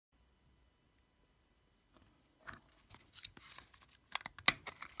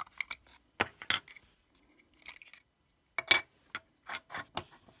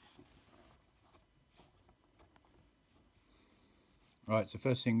Right, so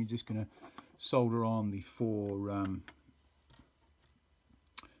first thing we're just going to solder on the 4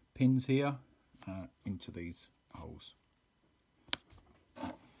 pins here into these holes.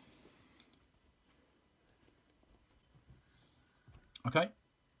 Okay,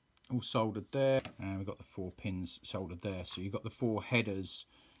 all soldered there, and we've got the 4 pins soldered there. So you've got the 4 headers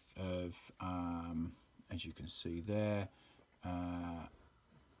of, as you can see there,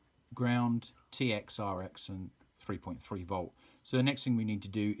 ground, TX, RX, and 3.3 volt. So the next thing we need to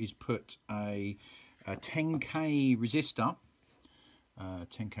do is put a 10k resistor,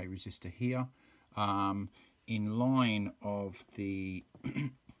 10k resistor here, in line of the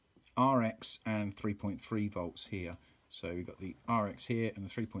RX and 3.3 volts here. So we've got the RX here and the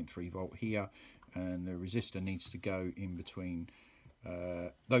 3.3 volt here, and the resistor needs to go in between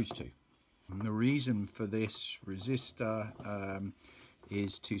those two. And the reason for this resistor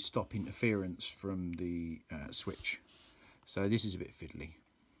is to stop interference from the switch. So this is a bit fiddly.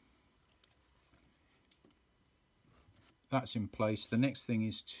 That's in place. The next thing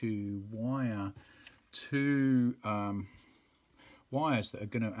is to wire 2 wires that are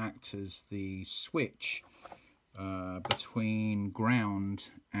going to act as the switch between ground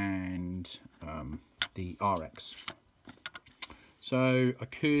and the RX. So I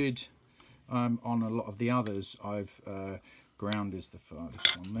could, on a lot of the others, I've ground is the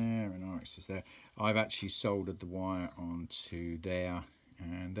farthest one there and RX is there. I've actually soldered the wire onto there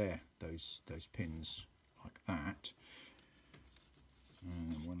and there, those pins like that,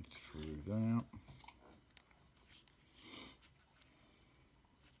 and one through that.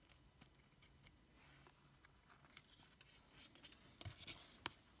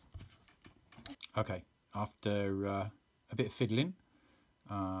 Okay, after a bit of fiddling,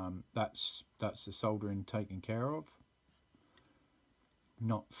 that's the soldering taken care of.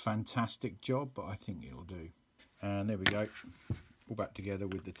 Not fantastic job, but I think it'll do. And there we go, all back together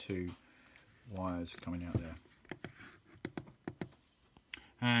with the 2 wires coming out there.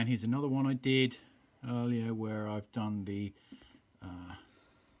 And here's another one I did earlier where I've done the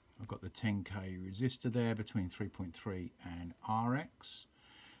I've got the 10k resistor there between 3.3 and RX.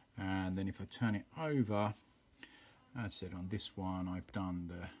 And then if I turn it over, as I said, on this one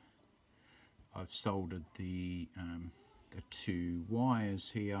I've soldered the 2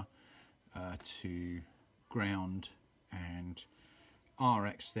 wires here to ground and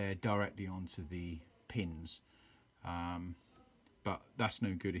RX there directly onto the pins, but that's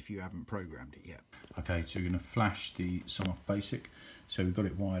no good if you haven't programmed it yet. Okay, so we're going to flash the Sonoff Basic. So we've got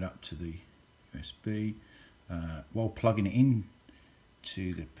it wired up to the USB. While plugging it in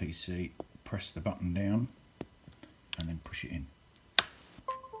to the PC, press the button down and then push it in,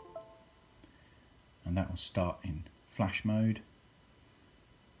 and that will start in flash mode.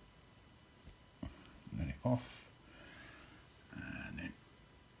 Let it off, and then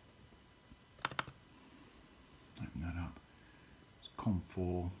open that up. It's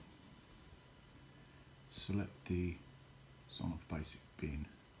COM4, select the Sonoff Basic bin,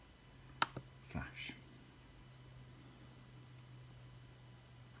 flash.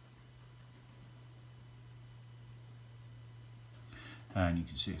 And you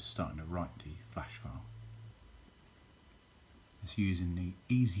can see it's starting to write the flash file. It's using the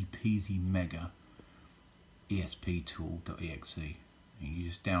easy peasy mega esptool.exe, and you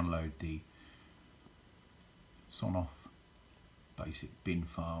just download the Sonoff Basic bin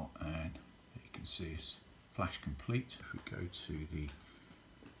file, and you can see it's flash complete. If we go to the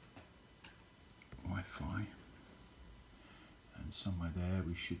Wi-Fi, and somewhere there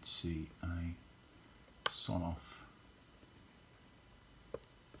we should see a Sonoff.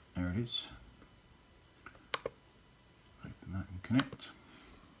 There it is. Open that and connect.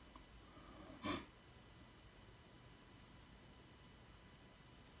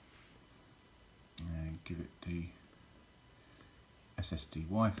 And give it the SSD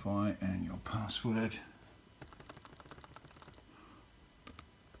Wi-Fi and your password.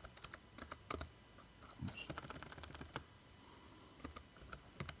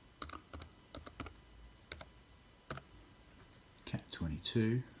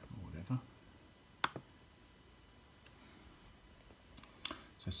 Cat22.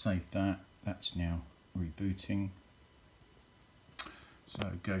 So save that, that's now rebooting.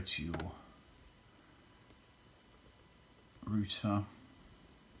 So go to your router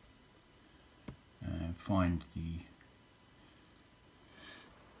and find the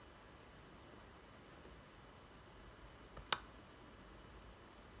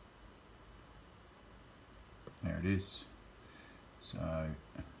there it is. So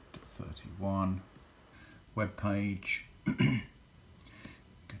 31 web page.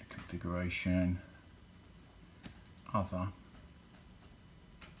 Configuration, other,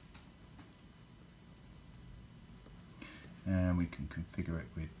 and we can configure it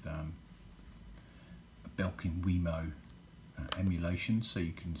with a Belkin Wemo emulation, so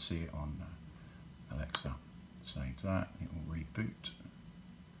you can see it on Alexa. Save that, it will reboot.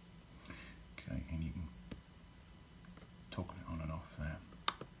 Okay, and you can toggle it on and off there.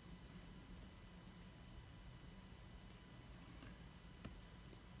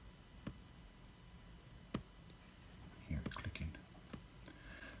 Here it's clicking.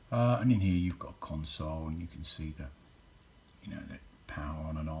 And in here you've got a console, and you can see the, the power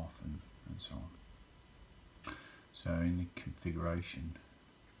on and off and so on. So in the configuration,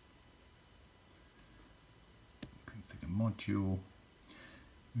 configure module,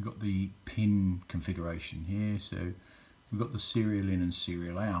 we've got the pin configuration here. So we've got the serial in and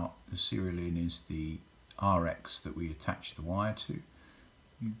serial out. The serial in is the RX that we attach the wire to.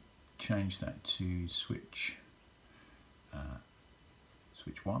 You change that to switch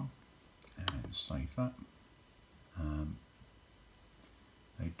 1 and save that.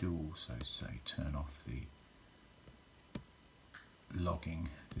 They do also say turn off the logging.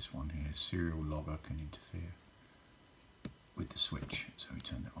 This one here, serial logger, can interfere with the switch, so we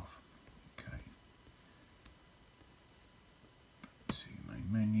turn it off. Okay. To main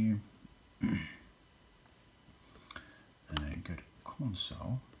menu, and then go to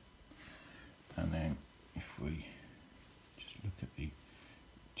console, and then if we just look at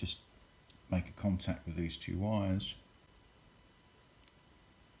just make a contact with these two wires.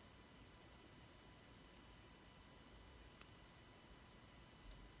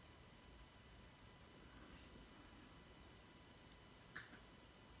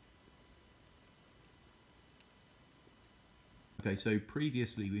 Okay, so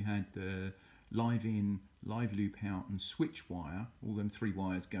previously we had the live in, live loop out and switch wire, all them 3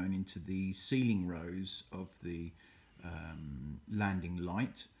 wires going into the ceiling rows of the landing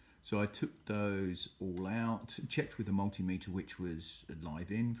light. So I took those all out, checked with the multimeter which was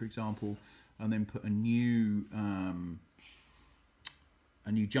live in, for example, and then put a new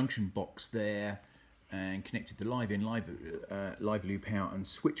junction box there and connected the live in, live loop out and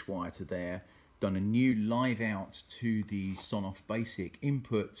switch wire to there. Done a new live out to the Sonoff Basic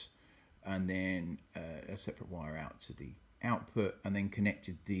input, and then a separate wire out to the output, and then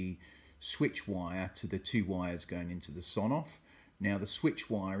connected the switch wire to the 2 wires going into the Sonoff. Now the switch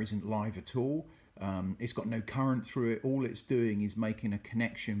wire isn't live at all. It's got no current through it. All it's doing is making a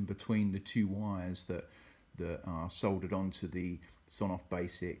connection between the 2 wires that are soldered onto the Sonoff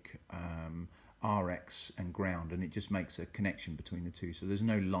Basic RX and ground, and it just makes a connection between the 2. So there's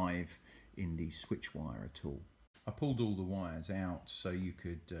no live in the switch wire at all. I pulled all the wires out so you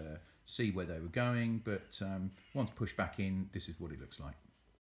could see where they were going, but once pushed back in, this is what it looks like.